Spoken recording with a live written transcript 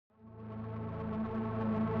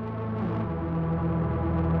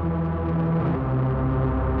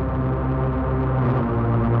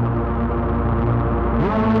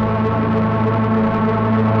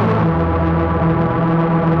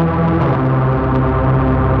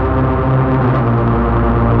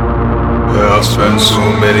I've spent so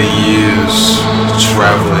many years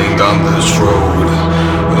traveling on this road.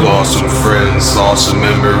 Lost some friends, lost some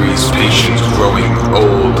memories, patience growing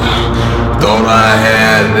old. Thought I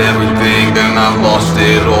had everything and I lost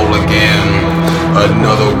it all again.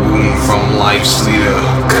 Another wound from life's leader,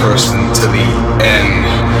 cursed into the end.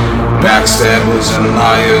 Backstabbers and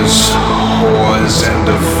liars, whores and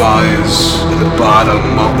defiers. At the bottom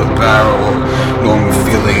of the barrel, normal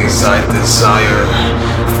feelings I desire.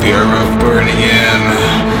 Fear of burning in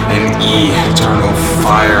an eternal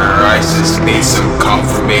fire. I just need some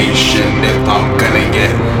confirmation if I'm gonna get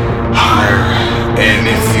higher. And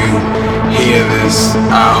if you hear this,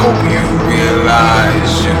 I hope you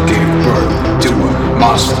realize you gave birth to a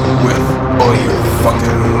monster with all your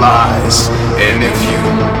fucking lies. And if you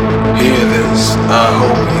hear this, I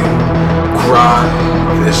hope you cry.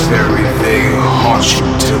 This very thing haunts you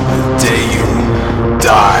till the day you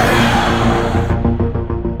die.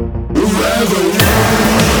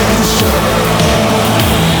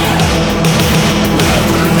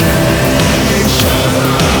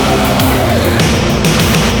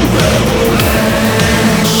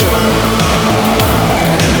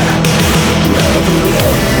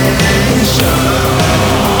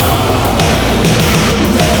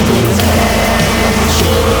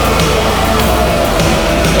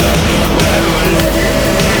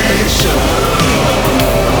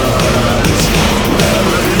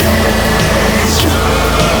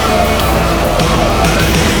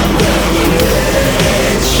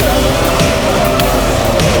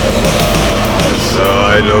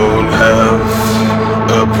 I don't have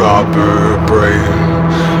a proper brain.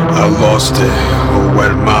 I lost it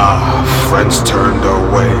when my friends turned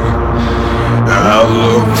away. I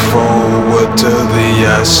look forward to the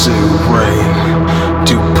acid rain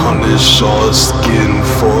to punish our skin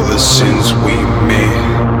for the sins we made.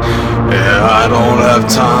 And I don't have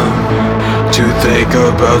time to think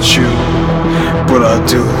about you, but I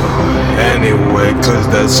do anyway, cause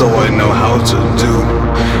that's all I know how to do.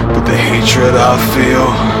 But the hatred I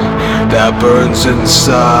feel that burns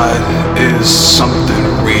inside is something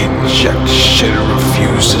rejection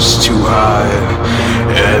refuses to hide.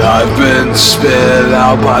 And I've been spit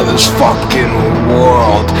out by this fucking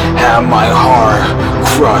world, had my heart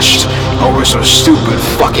crushed over some stupid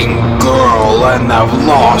fucking girl, and I've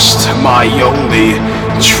lost my only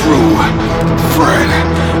true friend.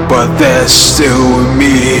 But there's still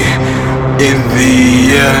me in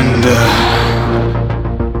the end.